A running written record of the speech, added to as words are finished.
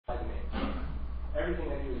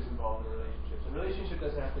everything I do is involved in relationships. A relationship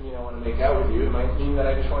doesn't have to mean I want to make out with you. It might mean that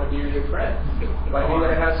I just want to be your good friend. It might mean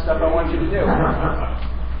that I have stuff I want you to do.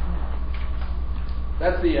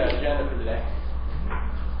 That's the agenda for today.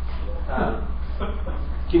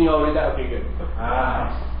 Can you all read that? Okay, good.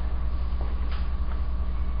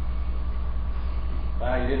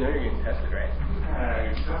 You didn't know you were getting tested, right?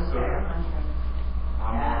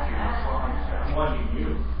 I'm watching the slides. I'm watching you.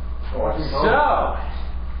 So,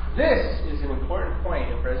 this is an important point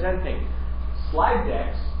in presenting. Slide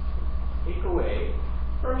decks take away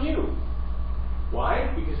from you.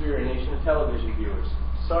 Why? Because we are a nation of television viewers.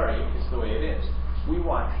 Sorry, it's the way it is. We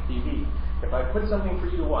watch TV. If I put something for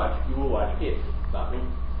you to watch, you will watch it, not me.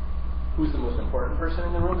 Who's the most important person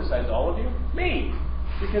in the room besides all of you? Me!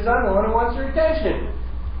 Because I'm the one who wants your attention.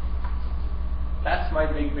 That's my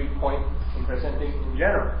big point in presenting in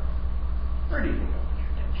general. Where do you think I want your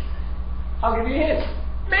attention? I'll give you a hint.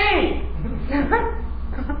 Me!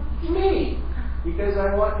 Me! Because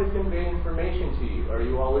I want to convey information to you. Are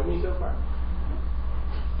you all with me so far?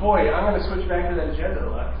 Boy, I'm going to switch back to that agenda a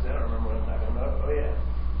lot because I don't remember what I'm talking about. Oh, yeah.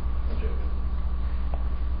 I'm joking.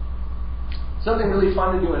 Something really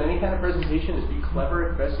fun to do in any kind of presentation is be clever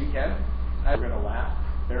as best you can. They're going to laugh.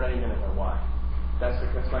 They're not even going to know why. That's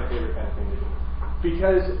my favorite kind of thing to do.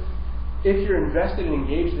 Because if you're invested and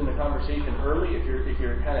engaged in the conversation early, if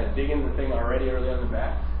you're kind of digging the thing already early on the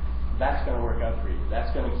back, that's going to work out for you.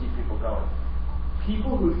 That's going to keep people going.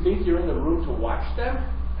 People who think you're in the room to watch them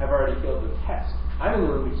have already failed the test. I'm in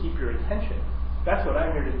the room to keep your attention. That's what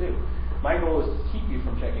I'm here to do. My goal is to keep you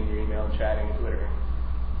from checking your email and chatting and Twittering.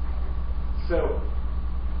 So,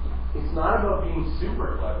 it's not about being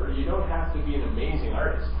super clever. You don't have to be an amazing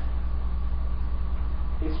artist.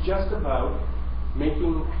 It's just about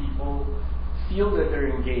making people feel that they're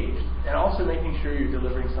engaged and also making sure you're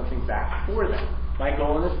delivering something back for them. My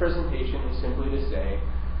goal in this presentation is simply to say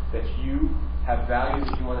that you have values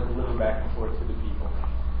that you want to deliver back and forth to the people.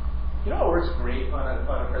 You know what works great on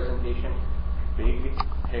a presentation? Big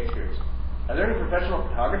pictures. Are there any professional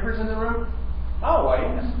photographers in the room? Oh, why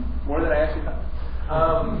yes. More than I actually thought.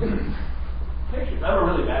 Pictures. I'm a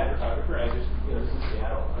really bad photographer. I just, this is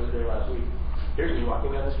Seattle. I was there last week. Here's me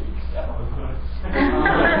walking down the street.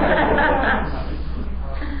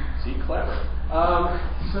 See, clever.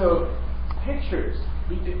 So, pictures.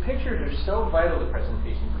 Pictures are so vital to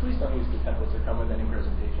presentations. Please don't use the templates that come with any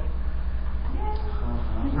presentation.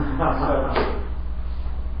 So,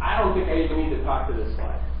 I don't think I even need to talk to this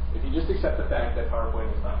slide. If you just accept the fact that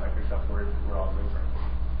PowerPoint is not Microsoft Word, we're all doing friends.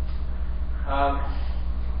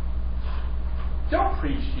 Don't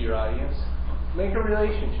preach to your audience. Make a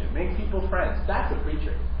relationship. Make people friends. That's a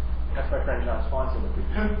preacher. That's my friend John Swanson, the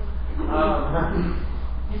preacher.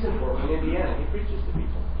 He's in Brogan, Indiana. He preaches to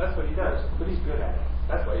people. That's what he does. But he's good at it.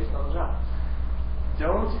 That's why he's on the job.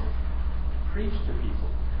 Don't preach to people.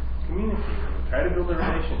 Communicate with them. Try to build a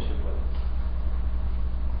relationship with them.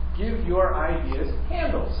 Give your ideas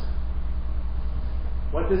handles.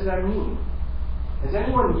 What does that mean? Has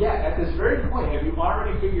anyone yet, at this very point, have you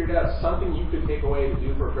already figured out something you could take away to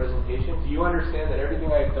do for a presentation? Do you understand that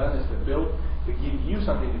everything I've done is to give you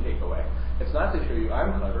something to take away? It's not to show you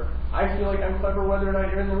I'm clever. I feel like I'm clever whether or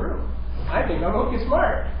not you're in the room. I think I'm wicked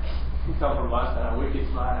smart. You come from Boston, I'm wicked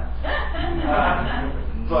smart.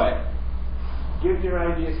 But give your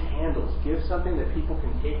ideas handles. Give something that people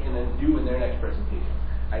can take and then do in their next presentation.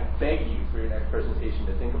 I beg you for your next presentation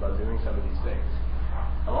to think about doing some of these things.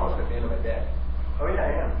 I'm almost at the end of my day. Oh yeah,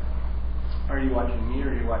 I am. Are you watching me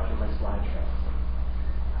or are you watching my slideshow?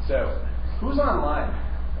 So, who's online?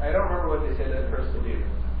 I don't remember what they said that person to do.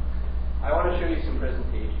 I want to show you some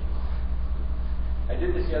presentations. I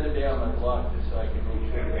did this the other day on my blog just so I could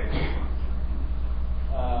make sure that.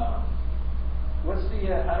 What's the,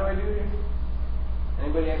 how do I do it?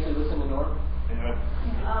 Anybody actually listen to Norm? You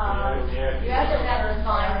have to never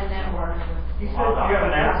find the network. You said you have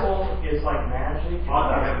an Apple, it's like magic.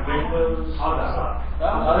 Have Windows. Oh,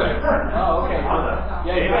 okay.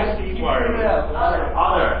 Yeah, you guys keep it up. Other.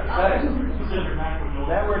 You said your Mac would know.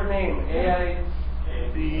 Network name, AI.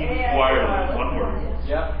 Wireless, one word.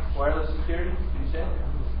 Yep, wireless security, did you say?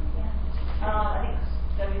 I think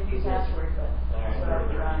WP password, but that's what I'll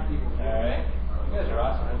be running. Alright. You guys are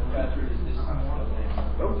awesome. The password is this.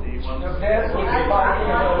 No password.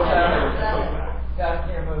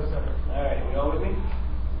 Alright, you all with me?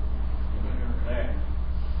 Alright.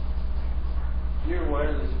 Dear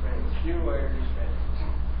wireless friends,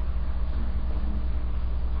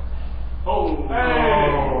 Oh!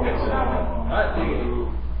 Hey! Hot diggity.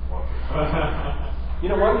 You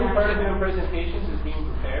know, one good part of doing presentations is being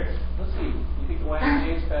prepared. Let's see. You think the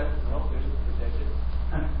YMCA is fast? No, there's protected.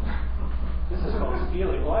 This is called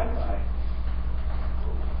stealing Wi-Fi.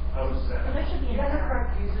 I was So there should be You an guys are error.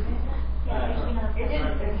 correct username? Yeah, there should be another. It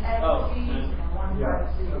didn't, it's Oh.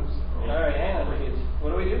 LC156. All right, hang on, kids. What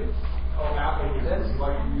do we do? Oh, Apple, you like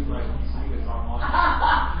to use my PC that's online.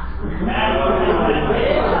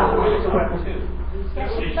 It's a weapon too. Yeah,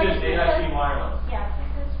 It's but just AIC wireless. Yeah, it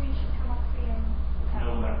says we should come up free and have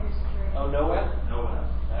No web. your security. Oh, no web? No web.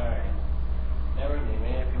 All right. Never name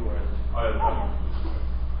may have few words.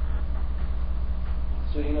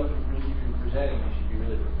 So you know, if you're presenting, you should be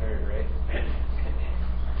really prepared, right?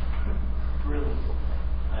 Really?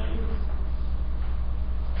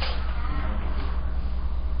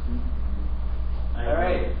 All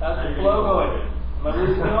right, how's the flow going? Am I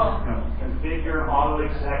losing it all? Configure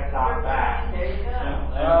autoexec.back. There you go.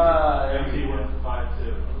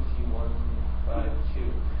 MT152.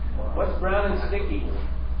 MT152. What's brown and sticky?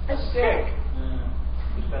 A stick.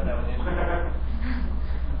 Just got that one in.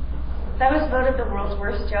 That was voted the world's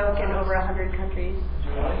worst joke in over 100 countries.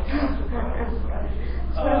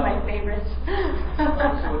 It's one of my favorites. So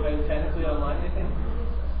technically online, I think?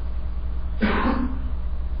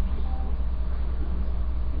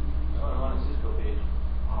 Oh, I'm on a Cisco page.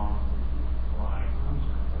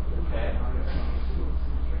 Okay.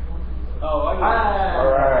 Oh, I got it.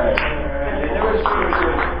 All right.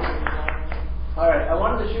 All right, I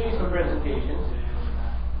wanted to show you some presentations.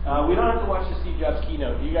 We don't have to watch the Steve Jobs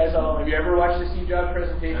keynote. You guys all, have you ever watched the Steve Jobs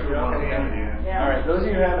presentation? Yeah. All right, those of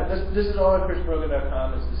you who haven't, this is all on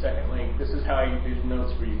chrisbrogan.com. This is the second link. This is how I do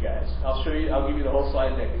notes for you guys. I'll show you, I'll give you the whole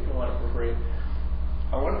slide deck if you want it for free.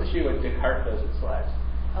 I wanted to show you what Dick Hart does with slides.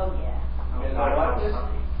 Oh, yeah. You guys want to watch this?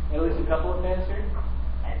 At least a couple of minutes here?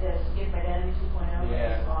 At this, Get My Dad 2.0,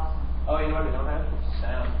 Yeah. that's awesome. Oh, you know what we don't have?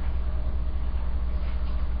 Sound.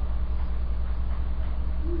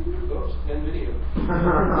 Oops, and video.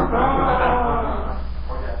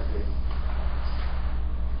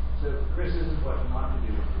 So, Chris, this is what you want to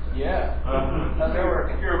do. Yeah. How's that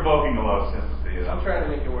working? You're evoking a lot of sympathy. I'm trying to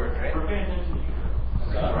make it work, right? We're paying attention to you.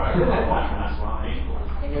 Right.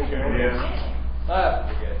 Right. You guys hearing Yes. me?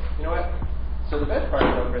 Forget it. You know what? So the best part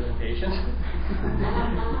about presentations.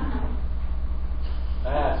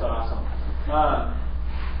 That's awesome.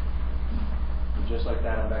 Just like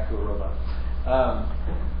that, I'm back to a robot.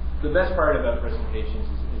 The best part about presentations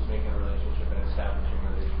is making a relationship and establishing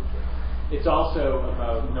a relationship. It's also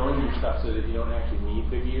about knowing your stuff so that you don't actually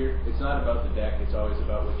need the gear. It's not about the deck. It's always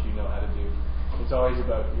about what you know how to do. It's always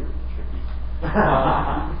about you're tricky.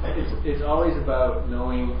 It's always about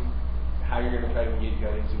knowing how you're going to try to engage the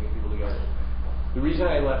audience and get people together. The reason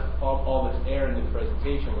I left all this air into the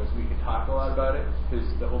presentation was we could talk a lot about it, because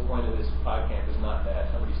the whole point of this podcast is not to have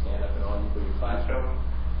somebody stand up and all you put your class show.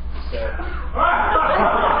 So.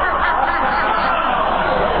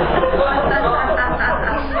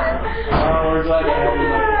 Oh, we're glad to have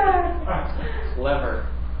you. Lever.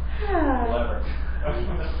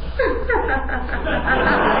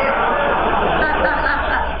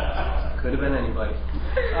 Could have been anybody.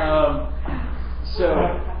 So,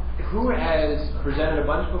 who has presented a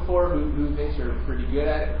bunch before? Who thinks they're pretty good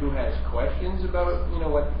at it? Who has questions about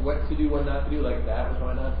what to do, what not to do? Like that was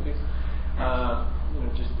what not to do.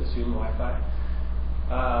 Just assume Wi-Fi.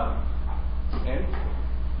 Andy?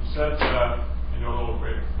 You said in your little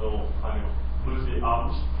break, lose the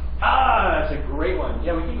ums. That's a great one.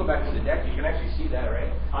 Yeah, we can go back to the deck. You can actually see that,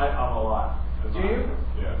 right? I a lot. Do you?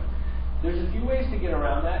 Yeah. There's a few ways to get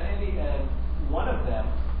around that, Andy, and one of them,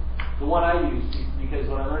 the one I use, because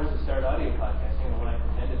when I learned to start audio podcasting, or when I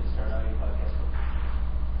pretended to start audio podcasting,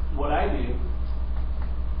 what I do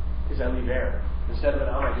is I leave air. Instead of an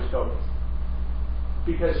I just go.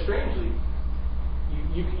 Because strangely,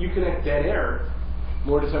 you connect dead air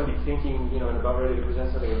more to somebody thinking, and about ready to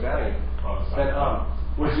present something of value than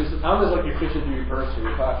which is is like you're fishing through your purse or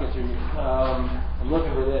your pockets or I'm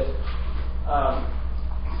looking for this.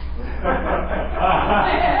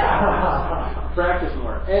 Practice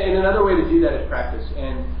more. And another way to do that is practice.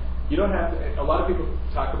 And you don't have to. A lot of people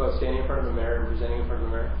talk about standing in front of a mirror and presenting in front of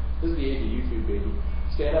a mirror. This is the age of YouTube, baby.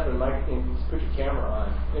 Stand up and put your camera on.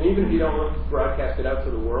 And even if you don't broadcast it out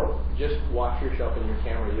to the world, just watch yourself in your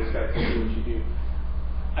camera. You'll start to see what you do.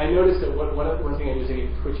 I noticed that one thing I do is I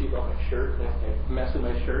get twitchy about my shirt. I mess with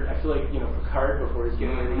my shirt. I feel like Picard before he's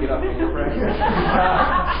getting ready to get off the Enterprise.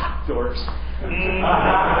 Dorks.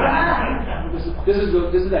 This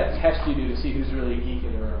is that test you do to see who's really a geek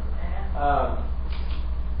in the room.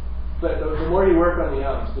 But the more you work on the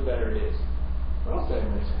ums, the better it is. What else did I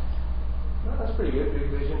miss? Well, that's pretty good. Big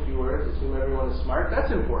vision, few words. Assume everyone is smart.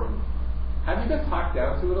 That's important. Have you been talked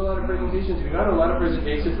down to at a lot of presentations? Have you gone to a lot of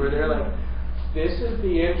presentations where they're like, "This is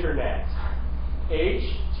the internet.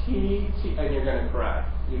 HTTP." and you're going to cry.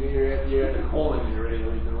 You're at the colon and you're ready to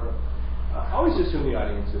leave the room. Always assume the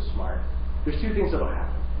audience is smart. There's two things that will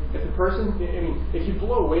happen. If the person, if you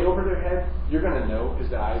blow way over their head, you're going to know because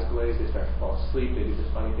the eyes glaze, they start to fall asleep, they do this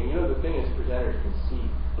funny thing. The thing is, presenters can see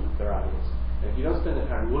their audience. And if you don't spend the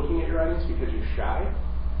time looking at your audience because you're shy,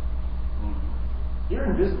 you're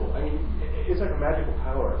invisible. It's like a magical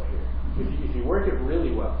power up here. If you work it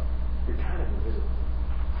really well, you're kind of invisible.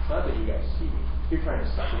 It's not that you guys see me. You're trying to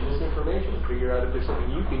suck in this information and figure out if there's something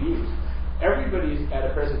you can use. Everybody at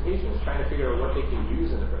a presentation is trying to figure out what they can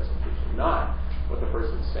use in the presentation, not what the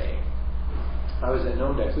person's saying. I was at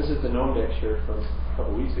Nomedex. This is the Nomedex shirt from a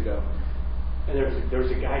couple weeks ago. And there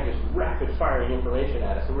was a guy just rapid firing information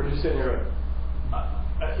at us. And we're just sitting there going,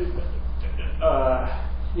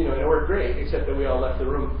 and it worked great, except that we all left the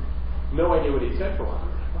room, no idea what he said for a while.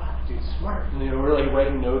 We're like, wow, that dude's smart. And we're like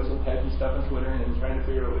writing notes and typing stuff on Twitter and trying to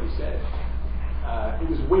figure out what he said. It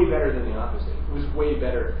was way better than the opposite. It was way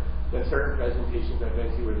better than certain presentations I've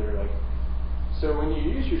been to where they're like, so when you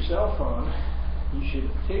use your cell phone, you should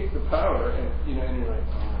take the power, and you're like, oh, I'm going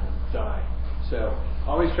to die. So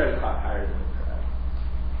always try to talk higher than the crowd.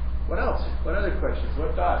 What else? What other questions?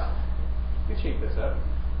 What thoughts? You can shake this up.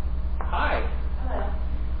 Hi. Hello.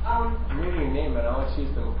 I'm reading your name, but all I see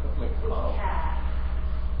is the McCall. Cat.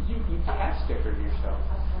 You cat stickered yourself.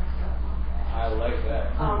 I like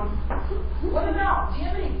that. What about, do you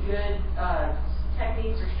have any good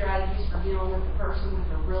techniques or strategies for dealing with the person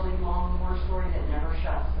with a really long war story that never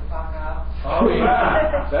shuts the fuck up? Oh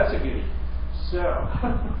yeah, that's a goodie. So,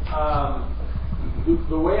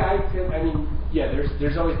 the way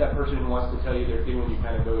there's always that person who wants to tell you their thing when you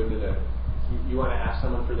kind of go into you want to ask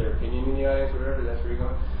someone for their opinion in the audience or whatever, that's where you're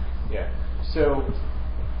going? Yeah. So,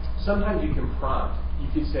 sometimes you can prompt.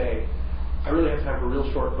 You could say, I really have time for a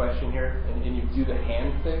real short question here, and you do the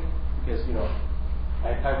hand thing, because,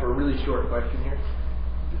 I have time for a really short question here.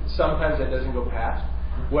 Sometimes that doesn't go past.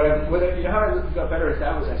 How I got better at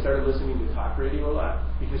that was I started listening to talk radio a lot,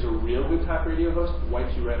 because a real good talk radio host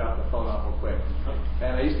wipes you right off the phone awful quick.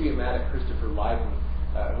 And I used to get mad at Christopher Lively,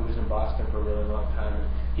 who was in Boston for a really long time, and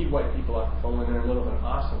he'd wipe people off the phone when they're in the middle of an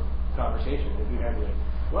awesome conversation. And he'd have like,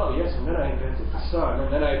 well, yes, and then I invented the sun, and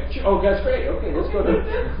then that's great. Okay, let's go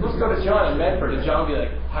to John in Medford, and John would be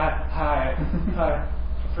like, hi,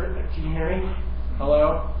 can you hear me?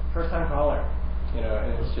 Hello, first time caller, and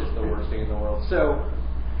it's just the worst thing in the world. So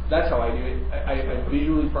that's how I do it. I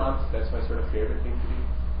visually prompt. That's my sort of favorite thing to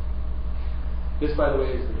do. This, by the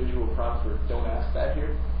way, is the visual prompt for don't ask that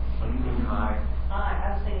here. Hi.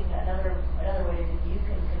 I was thinking another way is if you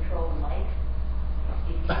can control the mic.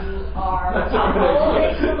 If you are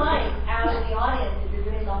holding the mic out of the audience, if you're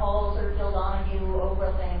doing the whole sort of Phil Donahue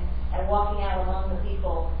Oprah thing and walking out among the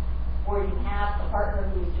people, or you have a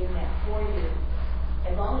partner who's doing that for you,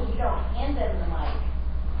 as long as you don't hand them the mic,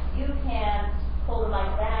 you can pull the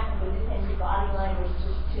mic back and do things with body language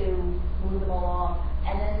just to move them along,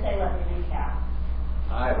 and then say, let me recap.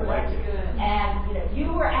 I like it. And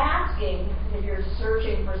you were asking if you're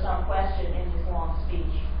searching for some question in this long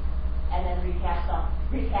speech, and then recap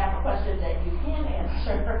a question that you can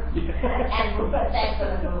answer, and thanks for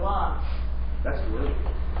them move on. That's really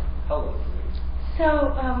good. Hello.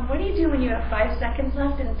 So, what do you do when you have 5 seconds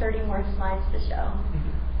left and 30 more slides to show?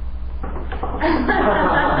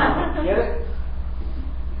 Get it?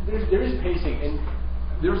 There is pacing, and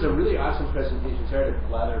there was a really awesome presentation. Sorry to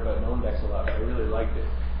blather about Nomedex a lot, but I really liked it.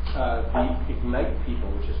 The Ignite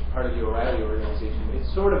people, which is part of the O'Reilly organization,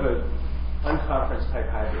 it's sort of a unconference type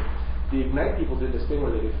hybrid. The Ignite people did this thing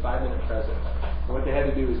where they did 5-minute present. And what they had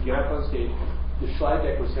to do is get up on stage, the slide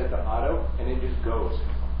deck was set to auto, and it just goes.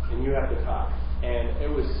 And you have to talk. And it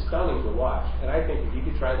was stunning to watch. And I think if you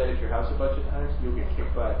could try that at your house a bunch of times, you'll get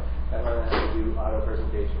kicked butt at learning how to do auto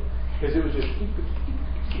presentation. Because it was just,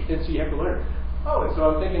 and so you have to learn. Oh, and so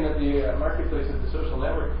I'm thinking that the marketplace of the social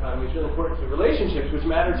network economy is really important to relationships, which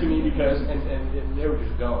matter to me because, and they were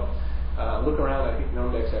just going. Look around, I think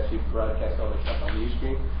Nomedex actually broadcasts all their stuff on the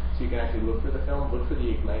screen, so you can actually look for the film, look for the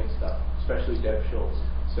Ignite stuff, especially Deb Schultz.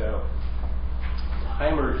 So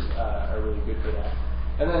timers are really good for that.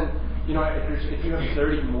 And then, if you have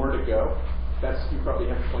 30 more to go, you probably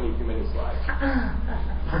have 22-minute slides,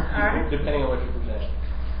 depending on what you present.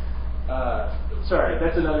 Sorry,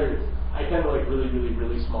 that's another. I tend to like really, really,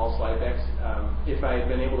 really small slide decks. If I had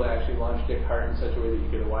been able to actually launch Dick Hart in such a way that you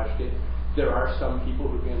could have watched it, there are some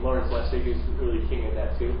people who can. Lawrence Lessig is really king at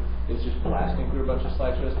that too. It's just blasting through a bunch of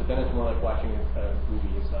slideshows, but then it's more like watching a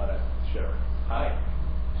movie. It's not a show. Hi.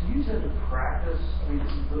 Do you use it to practice? I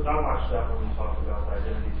watched that when we talked about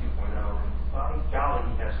Identity 2.0, and by golly,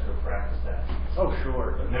 he has to go practice that. Oh,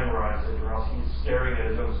 sure. Memorize it, or else he's staring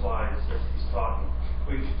at his own slides as he's talking.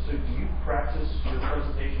 Wait, so do you practice your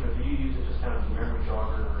presentation, or do you use it just kind of as a memory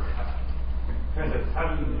jogger, or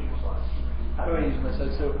how do you use your slides? How do I use my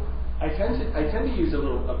slides? So I tend to use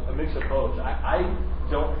a mix of both. I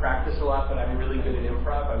don't practice a lot, but I'm really good at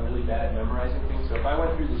improv. I'm really bad at memorizing things. So if I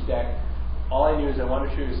went through this deck, all I knew is I wanted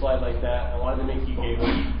to show you a slide like that. I wanted to make you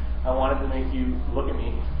giggle. I wanted to make you look at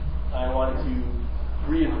me. I wanted to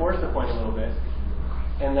reinforce the point a little bit.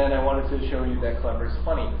 And then I wanted to show you that clever is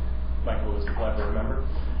funny. Michael was clever, remember?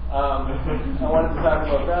 I wanted to talk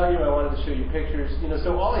about value. I wanted to show you pictures.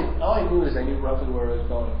 So all I knew is I knew roughly where I was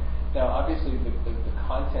going. Now, obviously, the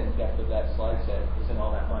content depth of that slide set isn't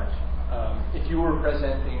all that much. If you were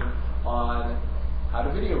presenting on how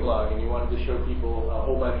to video blog and you wanted to show people a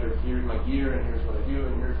whole bunch of here's my gear and here's what I do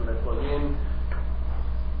and here's what I plug in,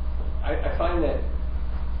 I find that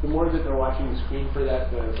the more that they're watching the screen for that,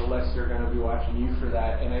 the less they're going to be watching you for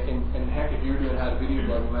that. And heck, if you're doing how to video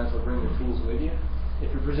blog, you might as well bring the tools with you.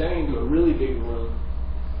 If you're presenting into a really big room,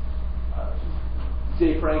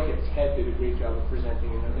 Dave Frank at TED did a great job of presenting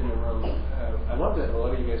in a room. I love that a lot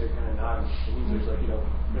of you guys are kind of nodding. It means there's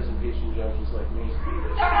presentation junkies like me.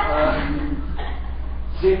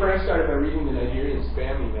 Dave Frank started by reading the Nigerian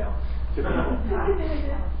spam email to people.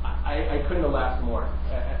 I couldn't have laughed more.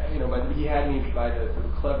 But he had me by the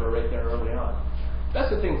clever right there early on. That's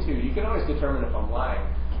the thing too. You can always determine if I'm lying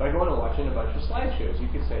by going and watching a bunch of slideshows. You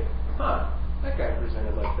can say, that guy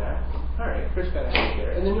presented like that. All right, Chris got a hand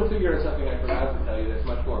there. And then you'll figure out something I forgot to tell you that's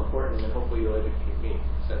much more important, and hopefully you'll educate me.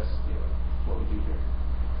 So that's what we do here.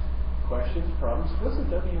 Questions, problems? What's the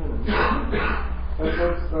W in the middle? It's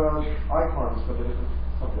icons for the different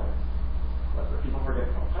subjects. People forget.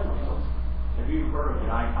 I don't know. Have you heard of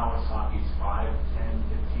Guy Kawasaki's 5, 10,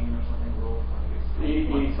 15 or something rule?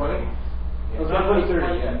 80, 20? Yeah. 20,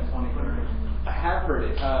 30, yeah. 20, 30. I have heard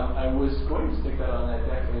it. I was going to stick that on that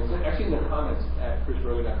deck, and it's actually in the comments at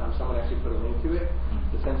chrisbrogan.com. Someone actually put a link to it,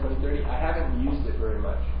 the 10, 20, 30. I haven't used it very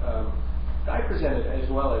much. Guy presented as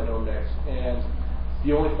well at Gnome Decks, and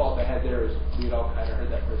the only fault I had there is we had all kind of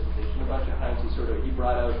heard that presentation a bunch of times. He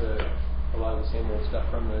brought out a lot of the same old stuff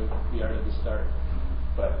from the art of the start.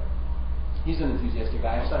 But he's an enthusiastic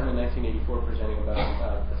guy. I saw him in 1984 presenting about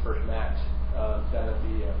the first Mac down at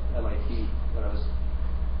the MIT when I was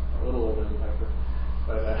a little older than Piper.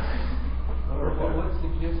 But What's the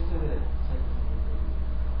gist of it?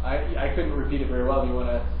 I couldn't repeat it very well. Do you want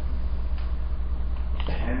to?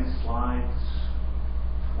 10 slides,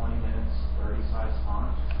 20 minutes, 30 size font,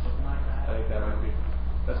 something like that. I think that might be.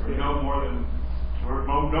 That's good. No more than 10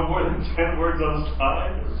 words on the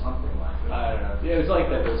slide, or Something like that. I don't know. Yeah, it's like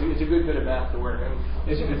that. It's a good bit of math to work. I mean,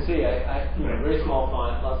 as you can see, I very small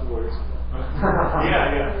font, lots of words.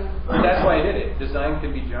 yeah. That's why I did it. Design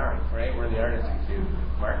can be jarring, right? We're in the Art Institute.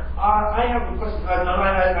 Mark? I have a question.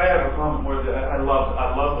 I have a comment more that I love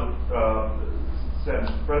the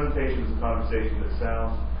sentence. Presentation is a conversation that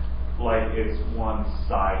sounds like it's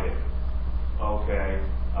one-sided. Okay.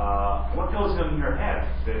 What goes in your head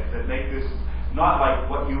that make this not like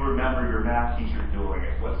what you remember your math teacher doing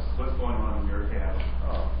it? What's going on in your head?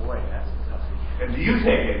 Oh boy, that's a toughie. And do you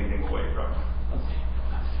take anything away from it? I'm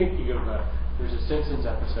thinking of there's a Simpsons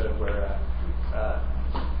episode where I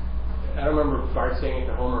don't remember Bart saying it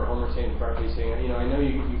to Homer, or Homer saying to Bart, he's saying, I know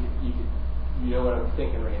you know what I'm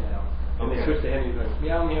thinking right now. And they switch to him, he's going,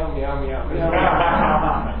 meow, meow, meow, meow, meow.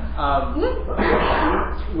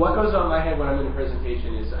 What goes on in my head when I'm in a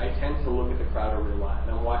presentation is I tend to look at the crowd a real lot.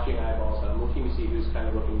 And I'm watching eyeballs, and I'm looking to see who's kind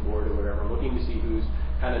of looking bored or whatever. I'm looking to see who's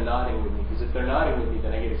kind of nodding with me, because if they're nodding with me,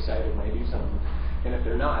 then I get excited when I do something. And if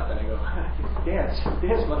they're not, then I go, dance,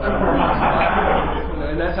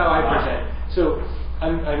 motherfucker. And that's how I present. So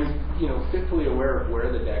I'm fitfully aware of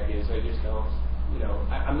where the deck is. I just don't,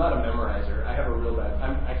 I'm not a memorizer. I have a real bad,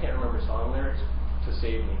 I can't remember song lyrics to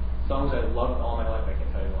save me. Songs I've loved all my life, I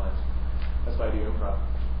can't tell you the lines. That's why I do improv.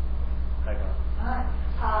 Hi, Don. Hi.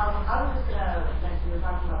 I was just going to mention, we were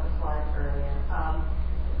talking about the slides earlier. A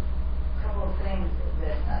couple of things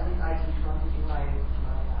that at least I teach when I'm teaching my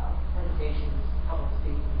presentations, public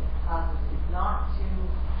speaking classes, is not to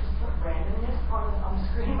just put randomness on the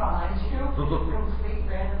screen behind you, complete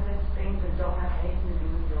randomness, things that don't have anything to do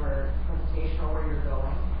with your presentation or where you're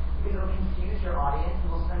going, because it'll confuse your audience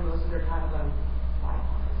and will spend most of their time going, why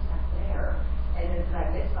is that there? And then did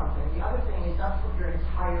I miss something? The other thing is not to put your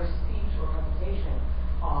entire speech or presentation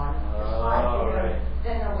on your slide. Right.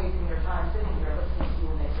 Then they're wasting their time sitting here listening to you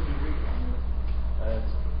when they could be reading.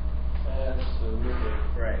 That's absolutely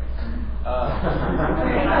right.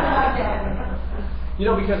 You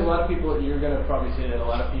know, because a lot of people, you're going to probably say that a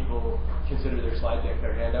lot of people consider their slide deck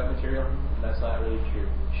their handout material, and that's not really true.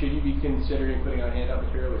 Should you be considering putting on handout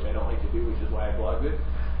material, which I don't like to do, which is why I blogged it,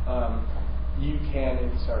 you can, and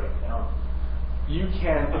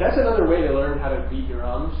that's another way to learn how to beat your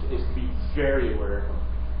ums, is to be very aware of them.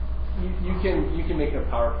 You can make a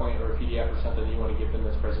PowerPoint or a PDF or something that you want to give in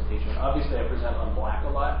this presentation. Obviously, I present on black a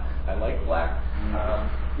lot. I like black.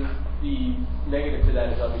 The negative to that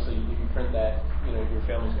is obviously if you print that, your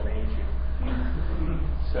family's going to hate you.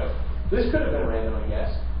 So this could have been random, I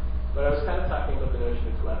guess, but I was kind of talking about the notion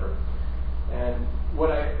of clever. And what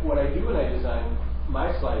I do when I design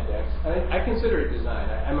my slide decks, and I consider it design.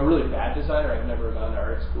 I'm a really bad designer. I've never gone to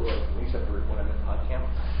art school except for when I'm at PodCamp.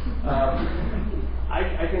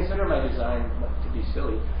 I consider my design to be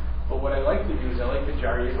silly, but what I like to do is I like to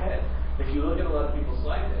jar your head. If you look at a lot of people's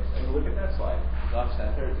slide decks, and you look at that slide, off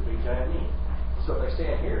center, it's a big giant knee. So if I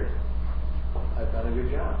stand here, I've done a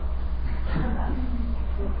good job.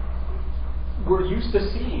 We're used to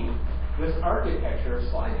seeing this architecture of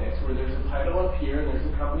slide decks where there's a title up here and there's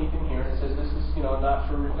a company thing here and it says this is,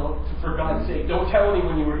 not for God's sake, don't tell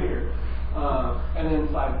anyone you were here. And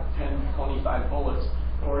then 5, 10, 25 bullets,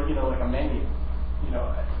 or like a menu.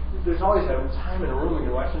 There's always a time in a room when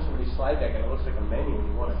you're watching somebody's slide deck and it looks like a menu and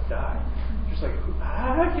you want to die. Just like,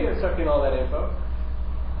 I can't suck in all that info.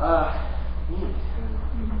 Neat.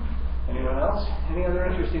 Anyone else? Any other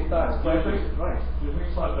interesting thoughts? Do you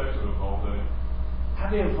think slide decks have evolved any?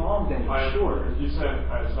 Have they evolved any? Sure. You said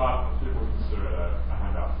it's not what people consider a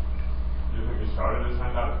handout. Do you think it started as a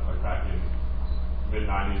handout, like back in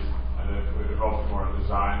mid-90s, and then it evolved more a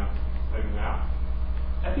design thing now?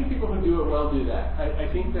 I think people who do it well do that.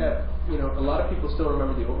 I think that, a lot of people still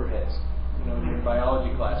remember the overheads. In your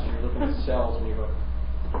biology class, and you're looking at cells, and you're going,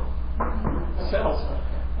 cells.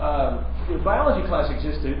 Biology class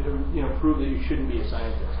exists to, prove that you shouldn't be a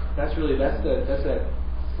scientist. That's that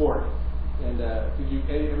fork. And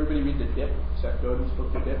did everybody read The Dip? Seth Godin's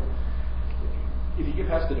book, The Dip? If you get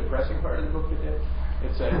past the depressing part of the book, The Dip,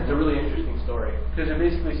 it's a really interesting story, because it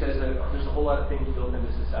basically says that there's a whole lot of things built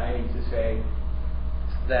into society to say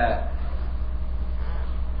that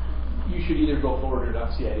you should either go forward or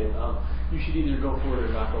not. See, I didn't. You should either go forward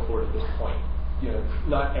or not go forward at this point.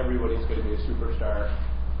 Not everybody's going to be a superstar.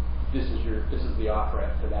 This is the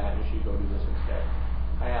off-ramp to that. You should go do this instead.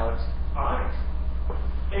 Hi, Alex. Hi.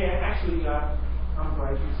 Hey, actually, I'm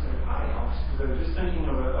glad you said hi, Alex, because I was just thinking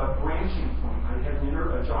of a branching point. I had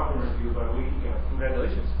a job interview about a week ago.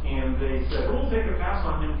 Congratulations. And they said, we'll take a pass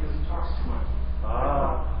on him because he talks too much.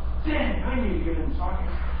 Dang, I need to get him talking.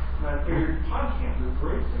 And I figured podcast is a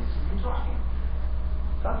great place to be talking.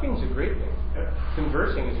 Talking is a great thing.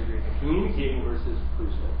 Conversing is a great thing. Communicating versus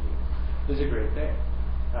hallucinating is a great thing.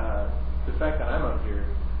 The fact that I'm up here,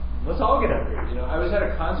 let's all get up here. I was at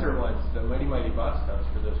a concert once, the Mighty Mighty Boss Tones,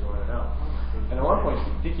 for those who want to know. And at one point,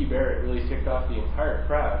 Dickie Barrett really ticked off the entire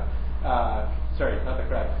crowd. Sorry, not the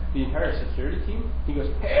crowd. The entire security team. He goes,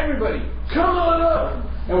 "Hey, everybody, come on up!"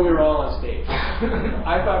 And we were all on stage.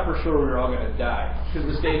 I thought for sure we were all going to die because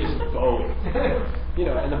the stage is bowing.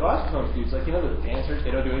 And the Boss Tones dudes, the dancers,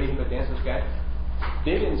 they don't do anything but dance this guy.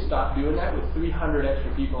 They didn't stop doing that with 300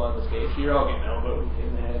 extra people on the stage. So you're all getting elbowed and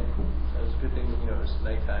hitting the head. That was a good thing, it was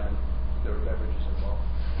nighttime and there were beverages involved.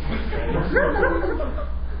 Did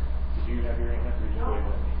you have your hand up or did you wave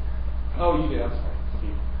at me? Oh, you did. I'm sorry.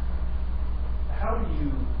 Steve. How do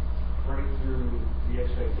you break through the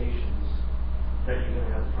expectations that you're going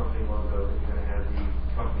to have the company logo, that you're going to have the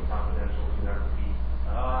company confidential, you're not going to be,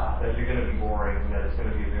 that you're going to be boring, that it's going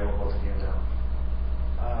to be available at the end now?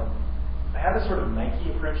 I have a sort of Nike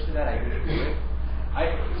approach to that. I usually do it.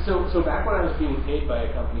 So back when I was being paid by a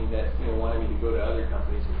company that wanted me to go to other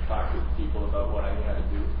companies and talk to people about what I knew how to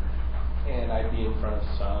do, and I'd be in front of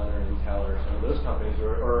Sun or Intel or some of those companies,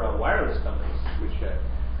 or wireless companies, which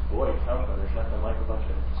boy, telco, there's nothing like a bunch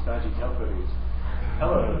of stodgy telco dudes.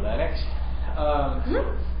 Hello, Lennox.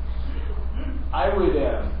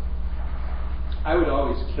 I would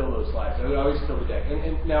always kill those slides. I would always kill the deck.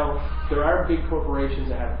 And now, there are big corporations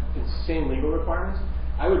that have insane legal requirements.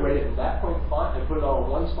 I would write it in that point font and put it all in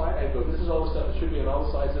one slide. I'd go, this is all the stuff that should be on all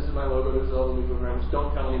the slides. This is my logo. This is all the legal requirements.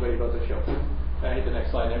 Don't tell anybody about the show. And I hit the next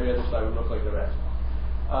slide, and every other slide would look like the rest.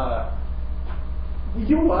 We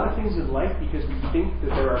do a lot of things in life because we think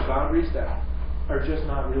that there are boundaries that are just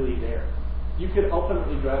not really there. You could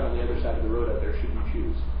ultimately drive on the other side of the road out there should you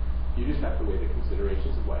choose. You just have to weigh the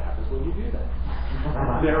considerations of what happens when you do that.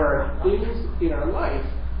 There are things in our life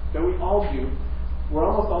that we all do. We're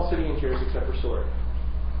almost all sitting in chairs except for Sword.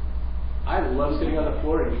 I love sitting on the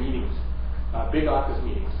floor in meetings, big office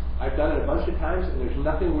meetings. I've done it a bunch of times, and there's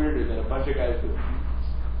nothing weirder than a bunch of guys with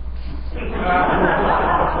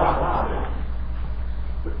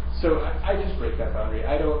So I just break that boundary.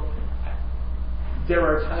 There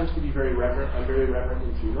are times to be very reverent. I'm very reverent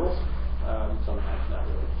in funerals. Sometimes, not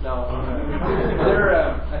really. No,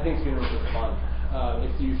 I think funerals are fun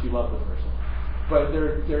if you love the person. But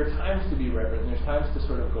there are times to be reverent, and there's times to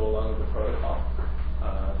sort of go along with the protocol.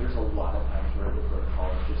 There's a lot of times where the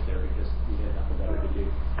protocol is just there because we had nothing better to do.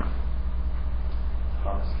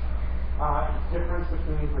 Thomas. Difference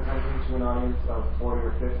between presenting to an audience of 40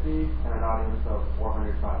 or 50 and an audience of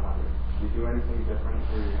 400, 500. Do you do anything different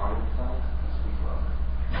for your audience size?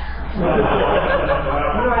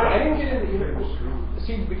 I didn't get into either.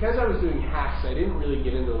 See, because I was doing hacks, I didn't really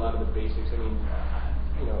get into a lot of the basics. I mean,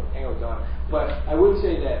 hang on, Don. But I would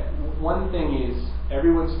say that one thing is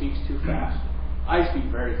everyone speaks too fast. I speak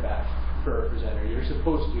very fast for a presenter. You're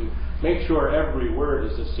supposed to make sure every word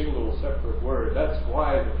is a single separate word. That's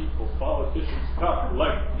why the politicians talk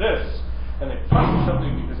like this. And they talk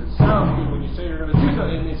something because it sounds good when you say you're going to do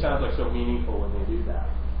something. And it sounds like so meaningful when they do that.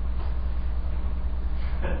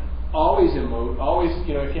 Always,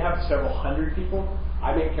 if you have several hundred people,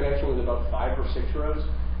 I make connection with about 5 or 6 rows.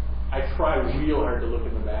 I try real hard to look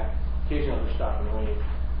in the back. Occasionally I'll just stop and wave.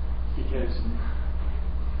 Because,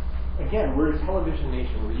 again, we're a television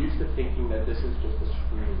nation. We're used to thinking that this is just a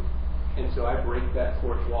screen. And so I break that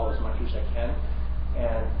fourth wall as much as I can.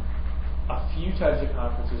 And a few times at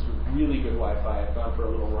conferences with really good Wi-Fi, I've gone for a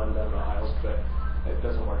little run down the aisles, but it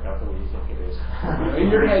doesn't work out the way you think it is.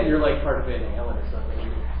 In your head, you're like part of Van Halen or something.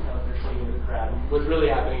 You're out there singing to the crowd. What's really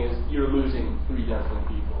happening is you're losing 3 dozen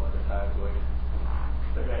people at a time. Going,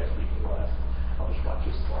 the guy's speaking last. I'll just watch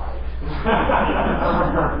his slide.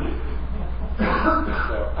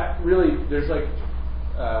 So there's like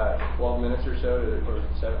 12 minutes or so, or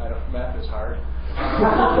 7. Math is hard.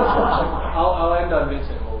 I'll end on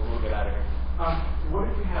Vincent. And we'll get out of here. What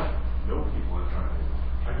if we have no people in front of you?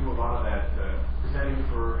 I do a lot of that presenting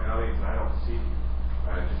for an audience that I don't see.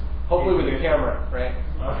 Hopefully with a camera, right?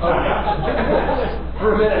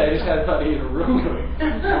 For a minute, I just had thought he had a room going.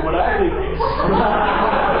 And what I think is,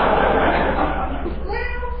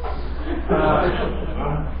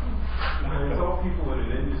 it's all people in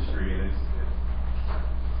an industry, and it's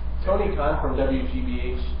Tony Khan from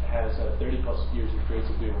WGBH has 30 plus years experience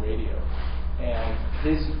of doing radio, and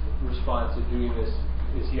his response to doing this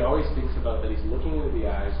is he always thinks about that he's looking into the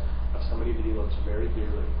eyes of somebody that he loves very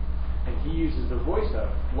dearly. And he uses the voice of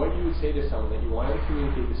what you would say to someone that you wanted to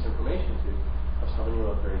communicate this information to, of someone you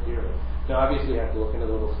love very dearly. Now, obviously, you have to look into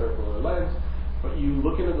the little circle or lens, but you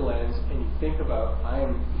look into the lens and you think about, I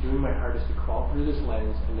am doing my hardest to crawl through this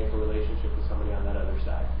lens and make a relationship with somebody on that other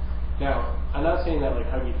side. Now, I'm not saying that like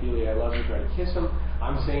huggy-feely, I love you, try to kiss them.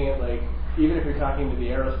 I'm saying it like, even if you're talking to the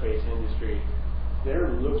aerospace industry, they're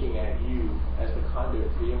looking at you as the conduit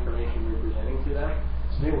for the information you're presenting to them,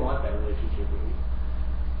 so they want that relationship with you.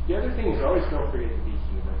 The other thing is always don't forget to be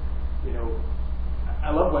human. I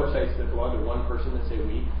love websites that belong to one person that say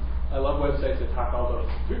we. I love websites that talk all about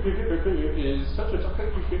is such a the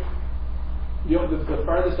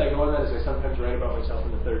farthest I go on that is I sometimes write about myself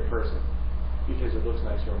in the third person because it looks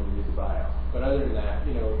nicer when you read the bio. But other than that,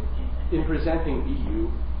 in presenting be you.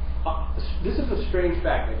 This is a strange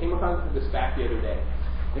fact. I came across this fact the other day.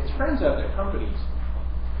 It turns out that companies,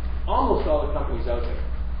 almost all the companies out there,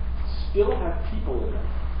 still have people in them.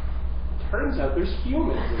 Turns out there's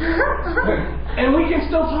humans in them. And we can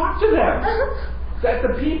still talk to them. That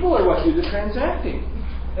the people are what do the transacting.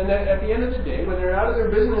 And that at the end of the day, when they're out of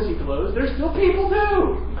their businessy clothes, they're still people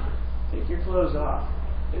too. Take your clothes off.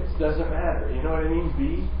 It doesn't matter. You know what I mean?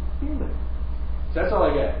 Be human. So that's all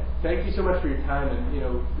I got. Thank you so much for your time, and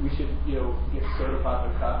we should get soda pop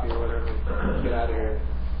and coffee or whatever and get out of here.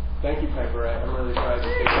 Thank you, Piper. I'm really glad to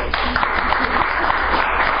stay here.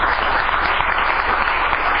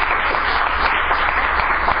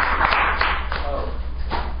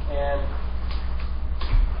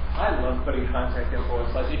 I love putting contact info on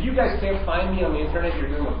slides. If you guys can't find me on the internet, you're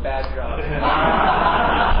doing a bad job.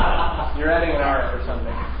 You're adding an